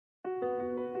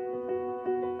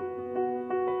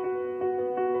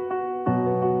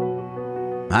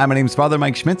Hi, my name is Father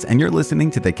Mike Schmitz, and you're listening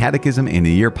to the Catechism in a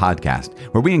Year podcast,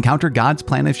 where we encounter God's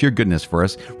plan of sheer goodness for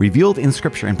us, revealed in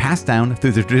Scripture and passed down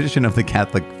through the tradition of the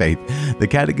Catholic faith. The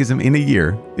Catechism in a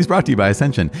Year is brought to you by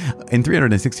Ascension. In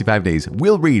 365 days,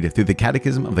 we'll read through the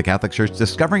Catechism of the Catholic Church,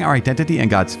 discovering our identity and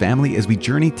God's family as we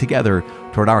journey together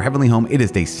toward our heavenly home. It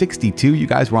is day 62. You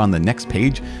guys were on the next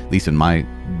page, at least in my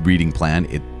reading plan.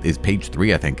 It is page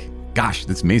 3, I think. Gosh,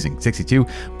 that's amazing. 62,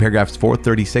 paragraphs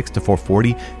 436 to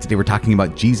 440. Today we're talking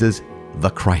about Jesus, the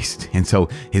Christ. And so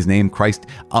his name, Christ,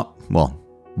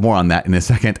 more on that in a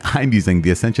second. I'm using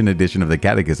the Ascension edition of the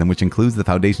Catechism, which includes the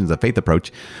Foundations of Faith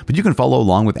approach, but you can follow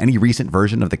along with any recent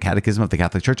version of the Catechism of the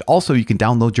Catholic Church. Also, you can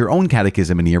download your own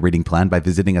Catechism in a Year reading plan by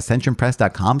visiting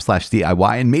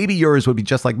ascensionpress.com/DIY, and maybe yours would be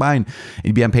just like mine.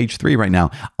 You'd be on page 3 right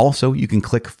now. Also, you can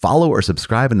click follow or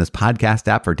subscribe in this podcast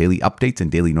app for daily updates and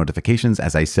daily notifications.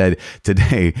 As I said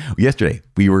yesterday,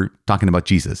 we were talking about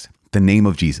Jesus, the name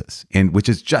of Jesus, and which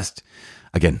is just,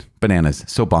 again, bananas,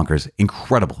 so bonkers,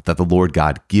 incredible that the Lord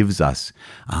God gives us,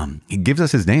 he gives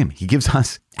us his name. He gives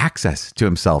us access to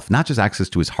himself, not just access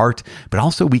to his heart, but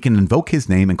also we can invoke his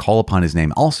name and call upon his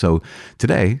name. Also,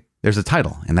 today, there's a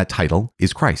title, and that title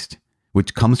is Christ,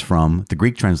 which comes from the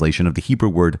Greek translation of the Hebrew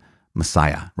word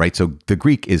Messiah, right? So the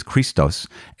Greek is Christos,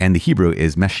 and the Hebrew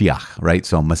is Mashiach, right?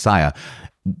 So Messiah,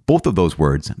 both of those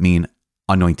words mean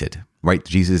anointed. Right?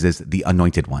 Jesus is the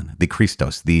anointed one, the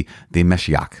Christos, the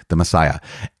Mashiach, the Messiah.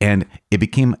 And it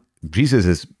became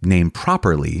Jesus' name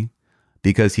properly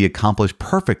because he accomplished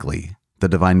perfectly the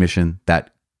divine mission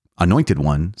that anointed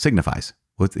one signifies.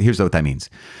 Here's what that means.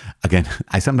 Again,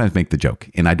 I sometimes make the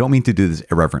joke, and I don't mean to do this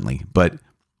irreverently, but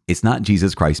it's not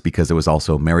Jesus Christ because there was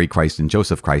also Mary Christ and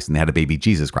Joseph Christ, and they had a baby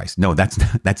Jesus Christ. No, that's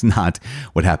not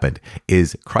what happened.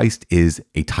 Christ is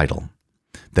a title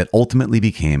that ultimately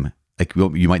became, like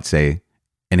you might say,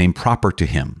 a name proper to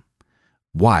him.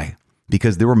 Why?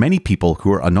 Because there were many people who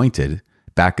were anointed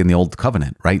back in the Old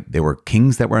Covenant, right? There were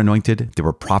kings that were anointed. There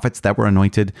were prophets that were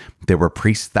anointed. There were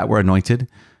priests that were anointed.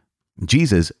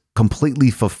 Jesus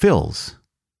completely fulfills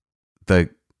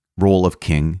the role of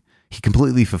king. He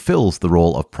completely fulfills the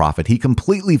role of prophet. He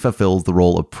completely fulfills the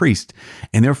role of priest.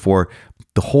 And therefore,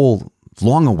 the whole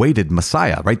long-awaited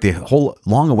Messiah, right? The whole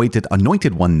long-awaited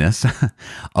anointed oneness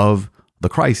of the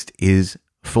Christ is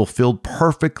fulfilled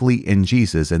perfectly in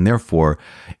Jesus, and therefore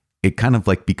it kind of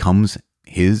like becomes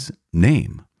his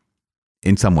name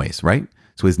in some ways, right?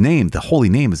 So his name, the holy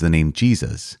name, is the name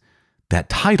Jesus. That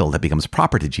title that becomes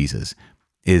proper to Jesus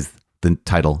is the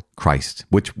title Christ,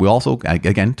 which we also,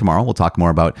 again, tomorrow we'll talk more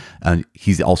about.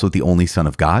 He's also the only Son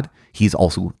of God. He's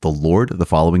also the Lord the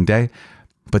following day.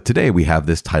 But today we have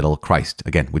this title Christ,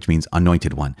 again, which means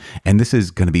anointed one. And this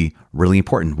is going to be really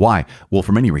important. Why? Well,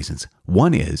 for many reasons.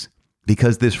 One is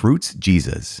because this roots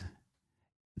Jesus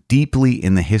deeply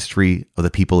in the history of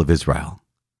the people of Israel.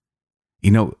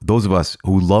 You know, those of us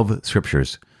who love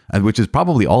scriptures, which is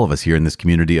probably all of us here in this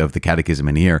community of the Catechism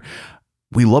in a Year,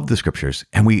 we love the scriptures,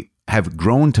 and we have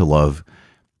grown to love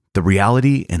the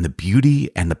reality and the beauty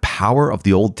and the power of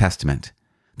the Old Testament.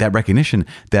 That recognition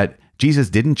that Jesus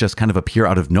didn't just kind of appear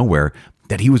out of nowhere,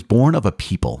 that he was born of a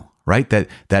people, right?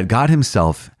 That God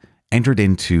himself entered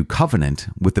into covenant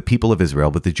with the people of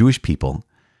Israel, with the Jewish people,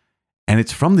 and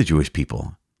it's from the Jewish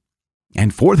people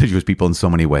and for the Jewish people in so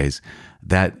many ways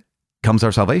that comes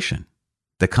our salvation,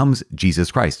 that comes Jesus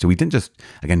Christ. So he didn't just,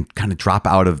 again, kind of drop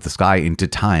out of the sky into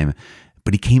time,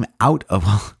 but he came out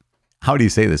of, how do you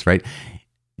say this, right?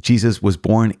 Jesus was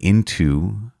born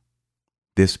into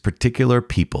this particular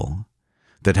people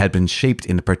that had been shaped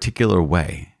in a particular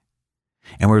way,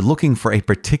 and we're looking for a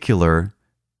particular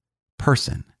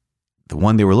person. The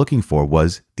one they were looking for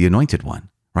was the anointed one,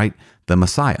 right? The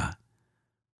Messiah.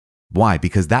 Why?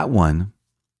 Because that one,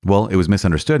 well, it was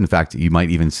misunderstood. In fact,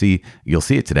 you'll see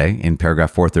it today in paragraph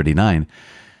 439.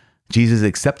 Jesus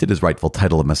accepted his rightful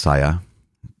title of Messiah,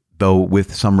 though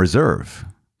with some reserve,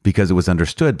 because it was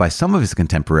understood by some of his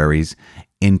contemporaries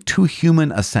in too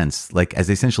human a sense, like as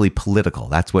essentially political.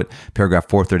 That's what paragraph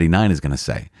 439 is going to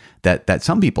say. That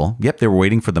some people, they were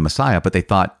waiting for the Messiah, but they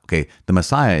thought, okay, the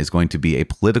Messiah is going to be a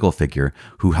political figure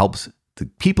who helps the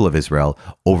people of Israel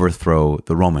overthrow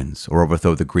the Romans or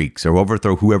overthrow the Greeks or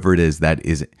overthrow whoever it is that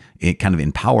is kind of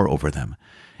in power over them.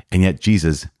 And yet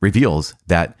Jesus reveals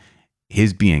that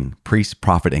his being priest,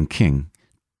 prophet, and king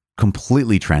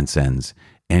completely transcends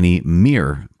any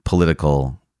mere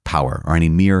political power or any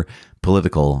mere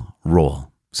political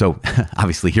role. So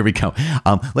obviously, here we go.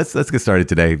 Let's get started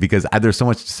today because there's so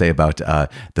much to say about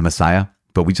the Messiah,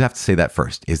 but we just have to say that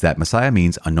first, is that Messiah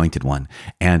means anointed one.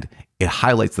 And it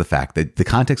highlights the fact that the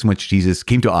context in which Jesus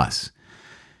came to us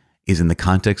is in the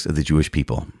context of the Jewish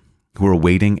people. who were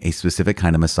awaiting a specific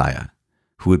kind of Messiah,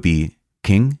 who would be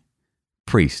king,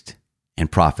 priest,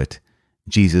 and prophet,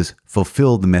 Jesus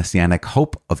fulfilled the messianic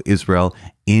hope of Israel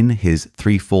in his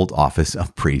threefold office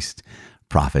of priest,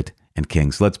 prophet, and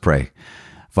king. So let's pray.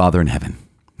 Father in heaven,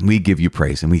 we give you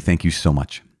praise and we thank you so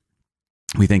much.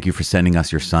 We thank you for sending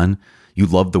us your Son. You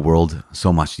loved the world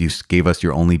so much. You gave us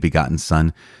your only begotten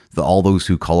Son, that all those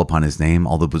who call upon his name,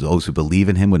 all those who believe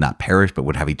in him would not perish, but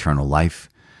would have eternal life.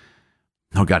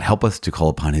 Oh God, help us to call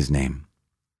upon his name.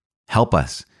 Help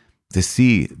us to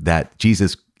see that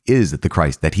Jesus is the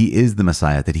Christ, that he is the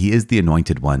Messiah, that he is the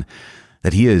anointed one,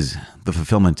 that he is the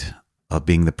fulfillment of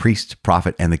being the priest,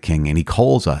 prophet, and the king. And he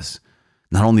calls us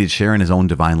not only to share in his own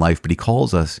divine life, but he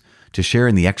calls us to share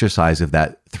in the exercise of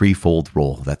that threefold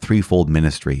role, that threefold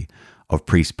ministry of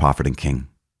priest, prophet, and king.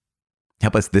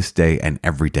 Help us this day and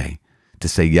every day to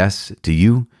say yes to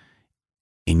you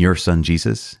in your Son,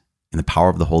 Jesus, in the power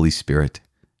of the Holy Spirit.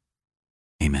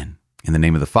 Amen. In the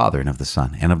name of the Father, and of the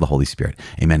Son, and of the Holy Spirit.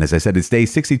 Amen. As I said, it's day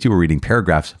 62. We're reading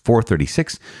paragraphs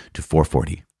 436 to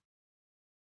 440.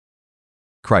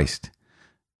 Christ.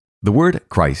 The word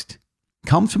Christ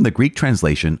comes from the Greek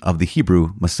translation of the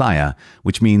Hebrew Messiah,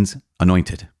 which means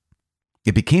anointed.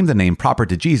 It became the name proper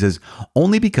to Jesus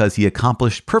only because he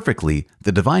accomplished perfectly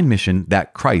the divine mission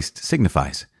that Christ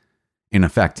signifies. In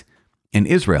effect, in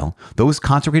Israel, those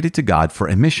consecrated to God for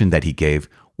a mission that he gave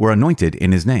were anointed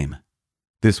in his name.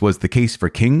 This was the case for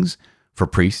kings, for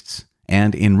priests,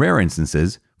 and in rare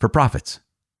instances, for prophets.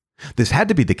 This had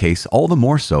to be the case all the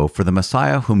more so for the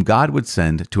Messiah whom God would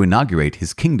send to inaugurate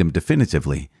his kingdom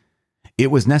definitively.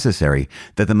 It was necessary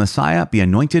that the Messiah be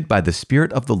anointed by the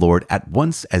Spirit of the Lord at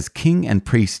once as king and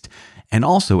priest, and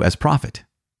also as prophet.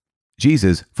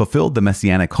 Jesus fulfilled the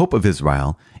messianic hope of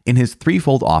Israel in his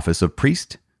threefold office of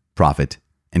priest, prophet,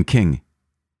 and king.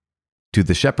 To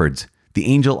the shepherds, the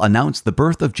angel announced the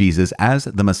birth of Jesus as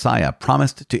the Messiah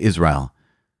promised to Israel.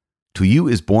 To you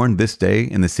is born this day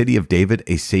in the city of David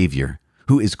a Savior,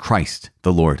 who is Christ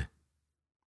the Lord.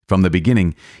 From the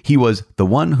beginning, he was the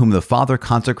one whom the Father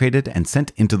consecrated and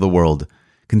sent into the world,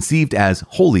 conceived as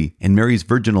holy in Mary's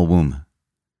virginal womb.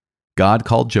 God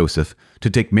called Joseph to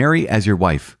take Mary as your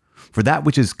wife, for that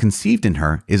which is conceived in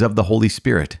her is of the Holy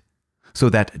Spirit, so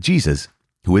that Jesus,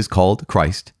 who is called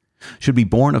Christ, should be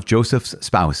born of Joseph's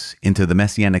spouse into the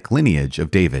messianic lineage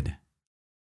of David.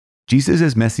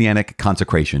 Jesus' messianic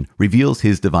consecration reveals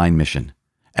his divine mission.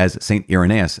 As St.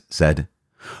 Irenaeus said,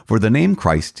 "For the name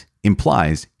Christ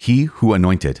implies he who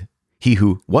anointed, he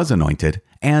who was anointed,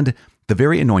 and the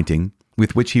very anointing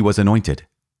with which he was anointed.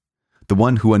 The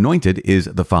one who anointed is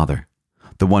the Father.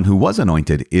 The one who was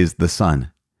anointed is the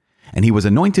Son. And he was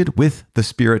anointed with the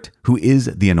Spirit who is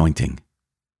the anointing."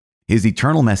 His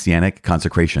eternal messianic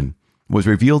consecration was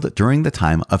revealed during the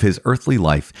time of his earthly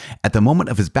life at the moment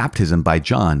of his baptism by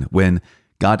John, when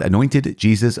God anointed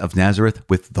Jesus of Nazareth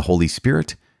with the Holy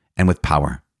Spirit and with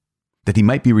power, that he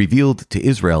might be revealed to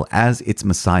Israel as its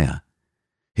Messiah.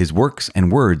 His works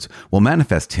and words will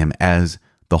manifest him as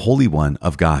the Holy One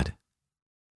of God.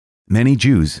 Many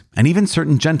Jews, and even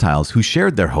certain Gentiles who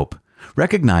shared their hope,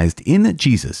 recognized in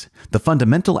Jesus the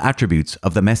fundamental attributes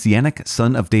of the Messianic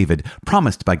Son of David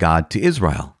promised by God to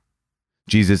Israel.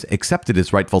 Jesus accepted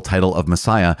his rightful title of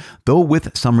Messiah, though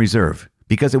with some reserve,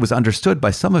 because it was understood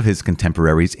by some of his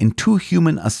contemporaries in too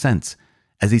human a sense,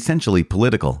 as essentially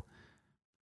political.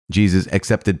 Jesus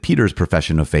accepted Peter's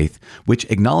profession of faith, which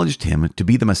acknowledged him to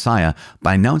be the Messiah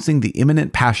by announcing the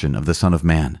imminent passion of the Son of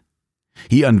Man.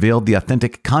 He unveiled the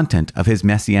authentic content of his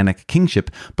messianic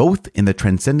kingship, both in the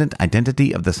transcendent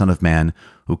identity of the Son of Man,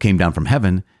 who came down from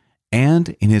heaven, and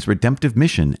in his redemptive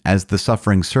mission as the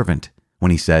suffering servant,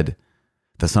 when he said,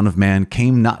 "The Son of Man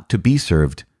came not to be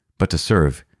served, but to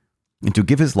serve, and to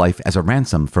give his life as a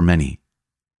ransom for many."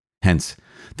 Hence,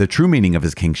 the true meaning of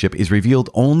his kingship is revealed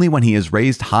only when he is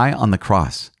raised high on the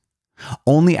cross.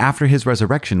 Only after his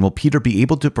resurrection will Peter be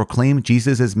able to proclaim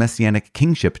Jesus' messianic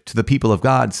kingship to the people of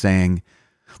God, saying,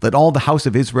 "Let all the house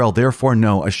of Israel therefore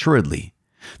know assuredly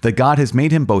that God has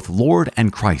made him both Lord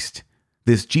and Christ,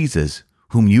 this Jesus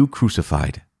whom you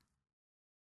crucified."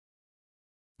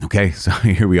 Okay, so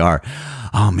here we are.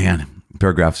 Oh man,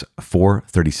 paragraphs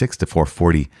 436 to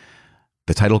 440.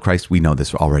 The title Christ, we know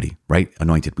this already, right?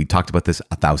 Anointed. We talked about this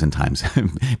 1,000 times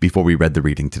before we read the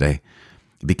reading today.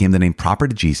 It became the name proper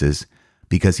to Jesus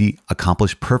because he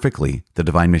accomplished perfectly the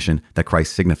divine mission that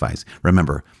Christ signifies.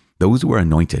 Remember, those who were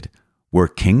anointed were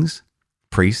kings,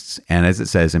 priests, and as it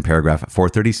says in paragraph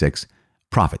 436,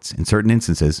 prophets. In certain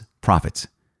instances, prophets.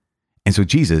 And so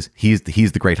Jesus, he's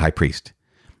the great high priest,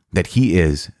 that he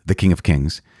is the King of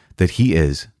Kings, that he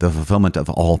is the fulfillment of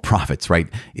all prophets, right?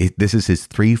 This is his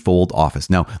threefold office.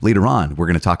 Now, later on, we're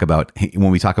going to talk about,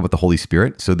 when we talk about the Holy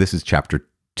Spirit, so this is chapter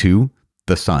 2,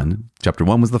 the Son. Chapter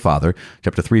 1 was the Father.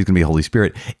 Chapter 3 is going to be the Holy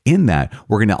Spirit. In that,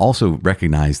 we're going to also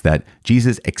recognize that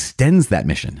Jesus extends that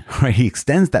mission, right? He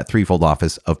extends that threefold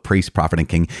office of priest, prophet, and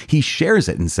king. He shares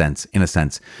it in a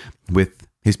sense with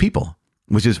his people,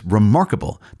 which is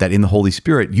remarkable that in the Holy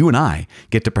Spirit, you and I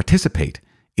get to participate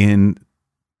in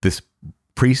this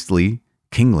priestly,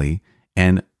 kingly,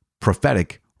 and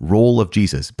prophetic role of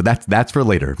Jesus. But that's for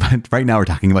later. But right now we're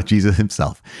talking about Jesus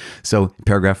himself. So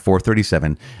paragraph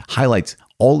 437 highlights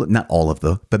not all of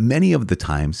but many of the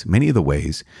times, many of the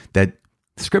ways that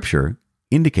Scripture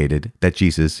indicated that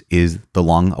Jesus is the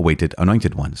long-awaited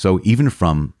anointed one. So even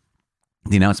from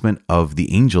the announcement of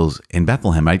the angels in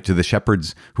Bethlehem, right, to the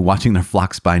shepherds who watching their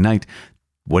flocks by night,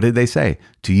 what did they say?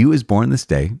 To you is born this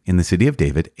day in the city of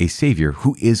David a Savior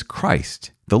who is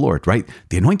Christ, the Lord, right?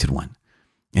 The anointed one.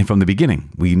 And from the beginning,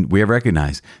 we have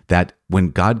recognized that when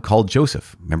God called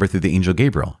Joseph, remember through the angel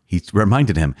Gabriel, he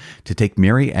reminded him to take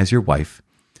Mary as your wife,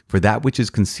 for that which is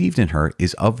conceived in her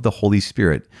is of the Holy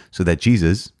Spirit, so that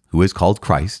Jesus, who is called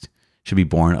Christ, should be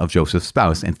born of Joseph's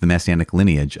spouse and the messianic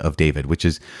lineage of David, which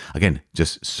is, again,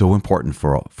 just so important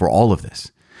for all of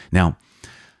this. Now,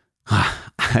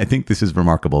 I think this is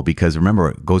remarkable because remember,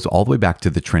 it goes all the way back to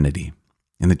the Trinity.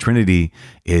 And the Trinity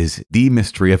is the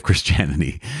mystery of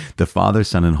Christianity. The Father,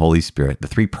 Son, and Holy Spirit, the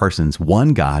three persons,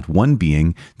 one God, one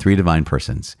being, three divine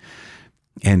persons.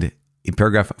 And in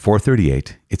paragraph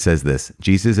 438, it says this: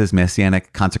 Jesus'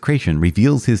 messianic consecration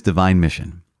reveals his divine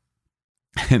mission.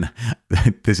 And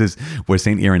this is where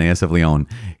St. Irenaeus of Lyon,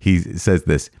 he says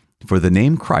this: for the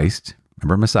name Christ,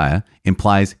 remember Messiah,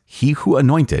 implies he who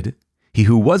anointed, he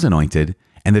who was anointed,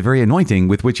 and the very anointing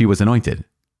with which he was anointed.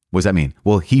 What does that mean?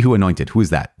 Well, he who anointed, who is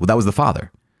that? Well, that was the Father.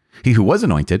 He who was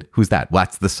anointed, who's that? Well,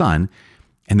 that's the Son.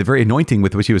 And the very anointing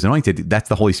with which he was anointed, that's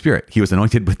the Holy Spirit. He was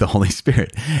anointed with the Holy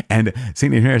Spirit. And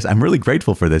St. Irenaeus, I'm really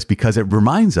grateful for this because he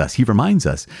reminds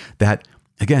us that,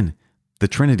 again, the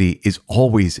Trinity is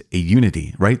always a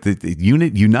unity, right?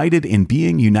 United in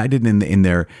being, united in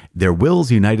their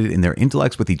wills, united in their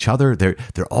intellects with each other.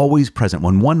 They're always present.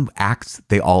 When one acts,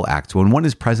 they all act. When one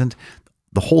is present,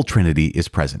 the whole Trinity is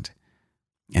present.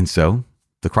 And so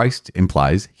the Christ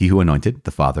implies he who anointed,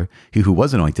 the Father, he who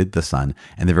was anointed, the Son,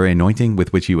 and the very anointing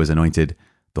with which he was anointed,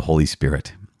 the Holy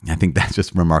Spirit. I think that's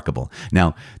just remarkable.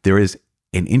 Now, there is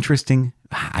an interesting,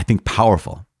 I think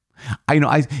powerful,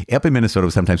 up in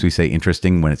Minnesota, sometimes we say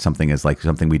interesting when it's something is like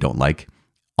something we don't like.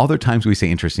 Other times we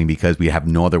say interesting because we have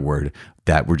no other word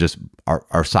that we're just,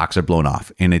 our socks are blown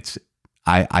off. And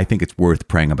I think it's worth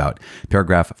praying about.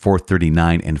 Paragraph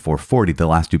 439 and 440, the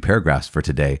last two paragraphs for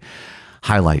today,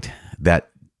 highlight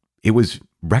that it was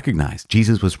recognized,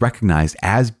 Jesus was recognized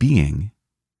as being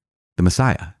the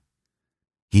Messiah.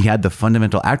 He had the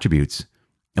fundamental attributes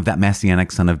of that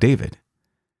messianic son of David.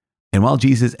 And while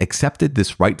Jesus accepted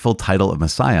this rightful title of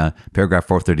Messiah, paragraph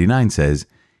 439 says,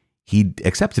 he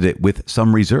accepted it with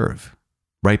some reserve,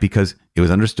 right? Because it was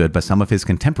understood by some of his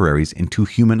contemporaries in too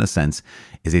human a sense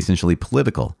is essentially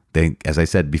political. They, as I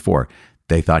said before,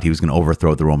 they thought he was going to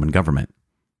overthrow the Roman government.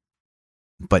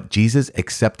 But Jesus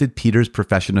accepted Peter's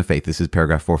profession of faith, this is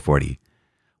paragraph 440,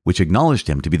 which acknowledged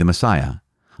him to be the Messiah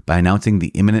by announcing the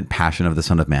imminent passion of the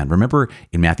Son of Man. Remember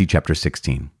in Matthew chapter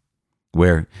 16,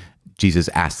 where Jesus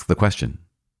asks the question,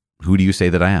 who do you say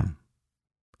that I am?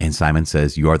 And Simon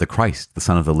says, you are the Christ, the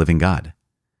Son of the living God.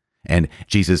 And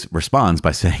Jesus responds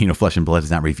by saying, flesh and blood has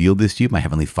not revealed this to you. My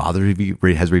heavenly Father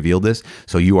has revealed this.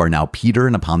 So you are now Peter,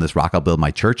 and upon this rock I'll build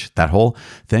my church, that whole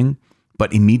thing.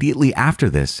 But immediately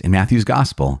after this, in Matthew's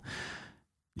gospel,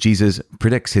 Jesus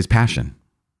predicts his passion.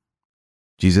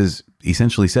 Jesus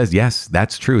essentially says, yes,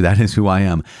 that's true. That is who I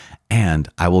am. And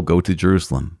I will go to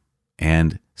Jerusalem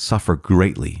and suffer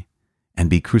greatly and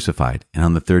be crucified, and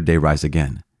on the third day rise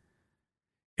again.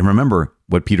 And remember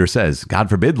what Peter says, God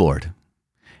forbid, Lord.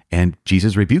 And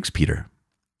Jesus rebukes Peter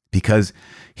because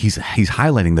he's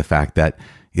highlighting the fact that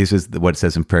this is what it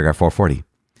says in paragraph 440.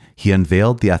 He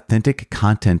unveiled the authentic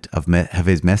content of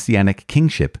his messianic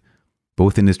kingship,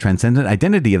 both in his transcendent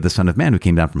identity of the Son of Man who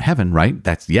came down from heaven, right?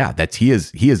 He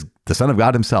is the Son of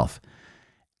God himself,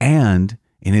 and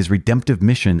in his redemptive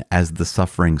mission as the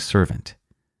suffering servant.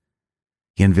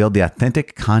 He unveiled the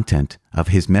authentic content of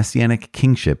his messianic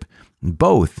kingship,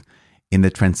 both in the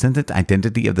transcendent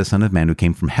identity of the Son of Man who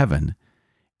came from heaven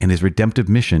and his redemptive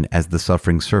mission as the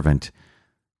suffering servant,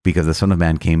 because the Son of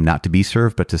Man came not to be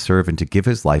served, but to serve and to give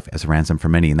his life as a ransom for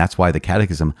many. And that's why the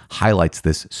Catechism highlights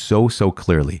this so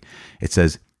clearly. It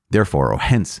says, therefore, or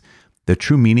hence, the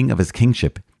true meaning of his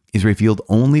kingship is revealed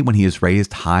only when he is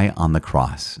raised high on the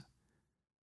cross.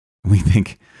 We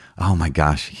think, oh my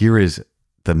gosh, here is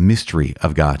the mystery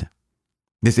of God,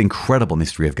 this incredible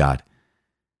mystery of God,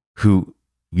 who,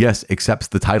 yes, accepts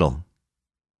the title.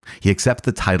 He accepts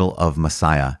the title of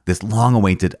Messiah, this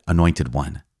long-awaited anointed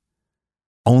one.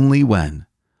 Only when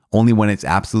it's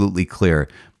absolutely clear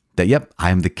that, yep,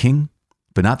 I am the king,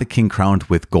 but not the king crowned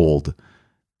with gold,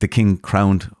 the king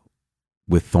crowned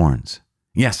with thorns.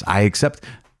 Yes, I accept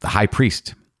the high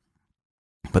priest,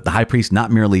 but the high priest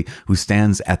not merely who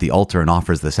stands at the altar and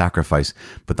offers the sacrifice,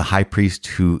 but the high priest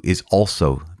who is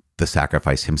also the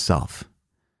sacrifice himself.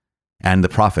 And the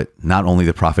prophet, not only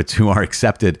the prophets who are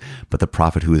accepted, but the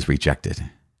prophet who is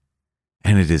rejected.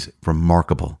 And it is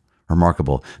remarkable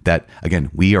that,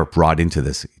 again, we are brought into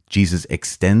this. Jesus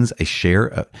extends a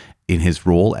share in his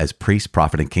role as priest,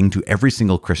 prophet, and king to every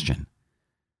single Christian,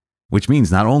 which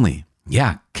means not only,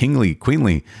 kingly,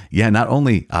 queenly, not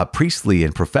only priestly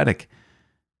and prophetic,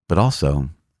 but also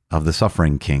of the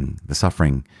suffering king, the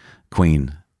suffering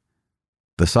queen,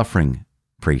 the suffering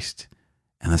priest,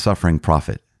 and the suffering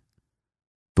prophet,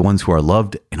 the ones who are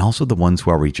loved and also the ones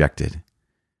who are rejected.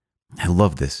 I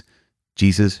love this.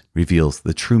 Jesus reveals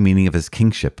the true meaning of his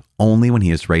kingship only when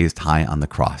he is raised high on the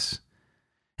cross.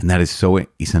 And that is so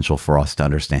essential for us to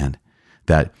understand,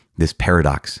 that this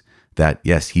paradox that,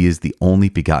 yes, he is the only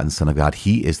begotten Son of God.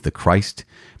 He is the Christ.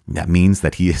 That means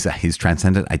that he is his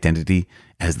transcendent identity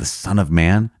as the Son of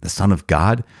Man, the Son of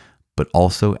God, but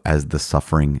also as the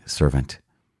suffering servant.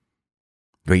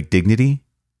 Great dignity,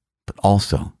 but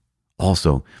also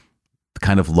the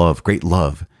kind of love, great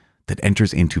love that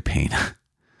enters into pain,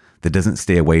 that doesn't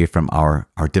stay away from our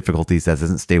difficulties, that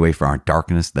doesn't stay away from our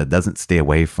darkness, that doesn't stay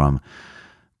away from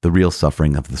the real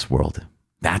suffering of this world.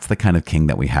 That's the kind of king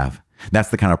that we have. That's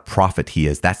the kind of prophet he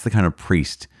is. That's the kind of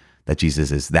priest that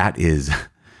Jesus is. That is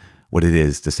what it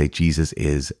is to say Jesus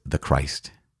is the Christ,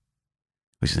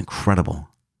 which is incredible.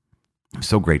 I'm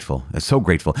so grateful. I'm so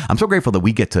grateful that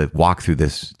we get to walk through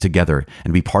this together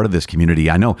and be part of this community.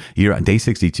 I know you're on day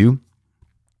 62.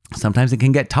 Sometimes it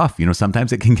can get tough.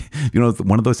 Sometimes it can,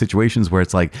 one of those situations where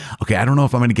it's like, okay, I don't know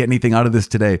if I'm going to get anything out of this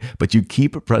today, but you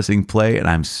keep pressing play. And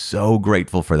I'm so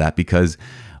grateful for that, because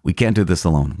we can't do this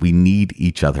alone. We need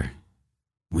each other.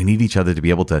 We need each other to be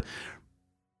able to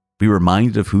be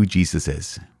reminded of who Jesus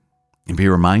is and be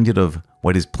reminded of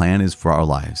what his plan is for our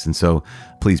lives. And so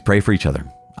please pray for each other.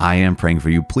 I am praying for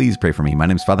you. Please pray for me. My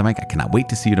name is Father Mike. I cannot wait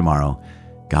to see you tomorrow.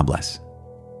 God bless.